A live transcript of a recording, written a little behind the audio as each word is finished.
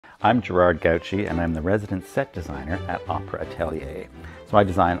I'm Gerard Gauci and I'm the resident set designer at Opera Atelier. So I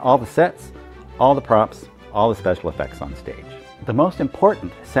design all the sets, all the props, all the special effects on stage. The most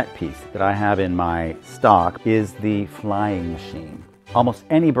important set piece that I have in my stock is the flying machine. Almost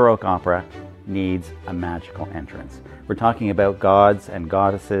any Baroque opera needs a magical entrance. We're talking about gods and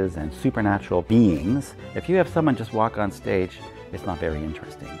goddesses and supernatural beings. If you have someone just walk on stage, it's not very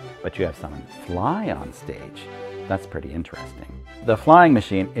interesting. But you have someone fly on stage, that's pretty interesting. The flying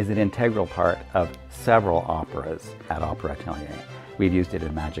machine is an integral part of several operas at Opera Atelier. We've used it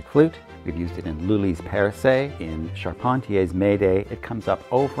in Magic Flute, we've used it in Lully's Percé, in Charpentier's Mayday. It comes up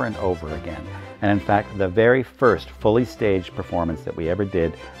over and over again. And in fact, the very first fully staged performance that we ever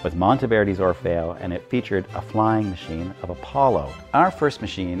did was Monteverdi's Orfeo, and it featured a flying machine of Apollo. Our first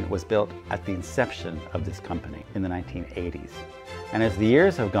machine was built at the inception of this company in the 1980s. And as the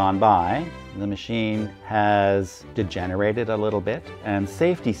years have gone by, the machine has degenerated a little bit and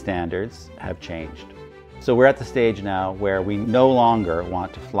safety standards have changed. So we're at the stage now where we no longer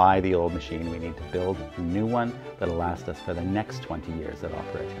want to fly the old machine. We need to build a new one that'll last us for the next 20 years at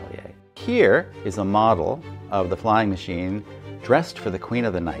Opera Atelier. Here is a model of the flying machine dressed for the Queen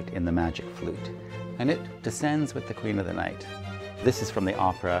of the Night in the Magic Flute. And it descends with the Queen of the Night. This is from the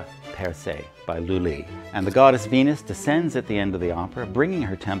opera Percé by Lully. And the goddess Venus descends at the end of the opera, bringing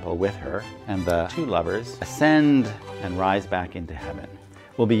her temple with her, and the two lovers ascend and rise back into heaven.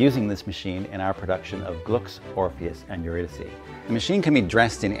 We'll be using this machine in our production of Gluck's Orpheus and Eurydice. The machine can be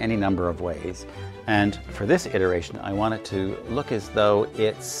dressed in any number of ways, and for this iteration I want it to look as though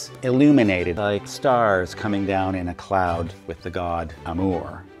it's illuminated like stars coming down in a cloud with the god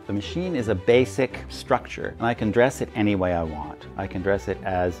Amour. The machine is a basic structure, and I can dress it any way I want. I can dress it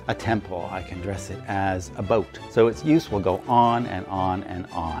as a temple, I can dress it as a boat. So its use will go on and on and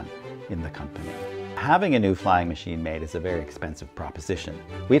on in the company. Having a new flying machine made is a very expensive proposition.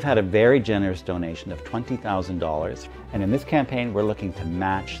 We've had a very generous donation of $20,000, and in this campaign we're looking to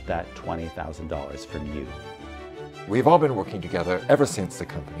match that $20,000 from you. We've all been working together ever since the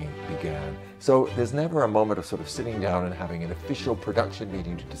company began, so there's never a moment of sort of sitting down and having an official production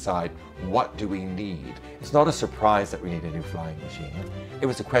meeting to decide what do we need. It's not a surprise that we need a new flying machine. It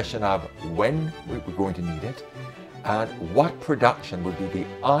was a question of when we were going to need it and what production would be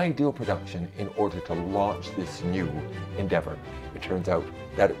the ideal production in order to launch this new endeavor. It turns out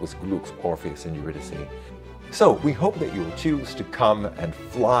that it was Gluck's Orpheus and Eurydice. So we hope that you will choose to come and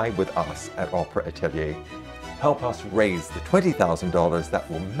fly with us at Opera Atelier. Help us raise the $20,000 that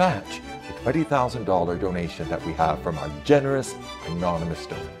will match the $20,000 donation that we have from our generous anonymous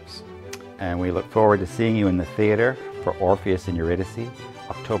donors. And we look forward to seeing you in the theater for Orpheus and Eurydice,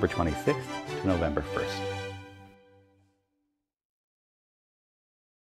 October 26th to November 1st.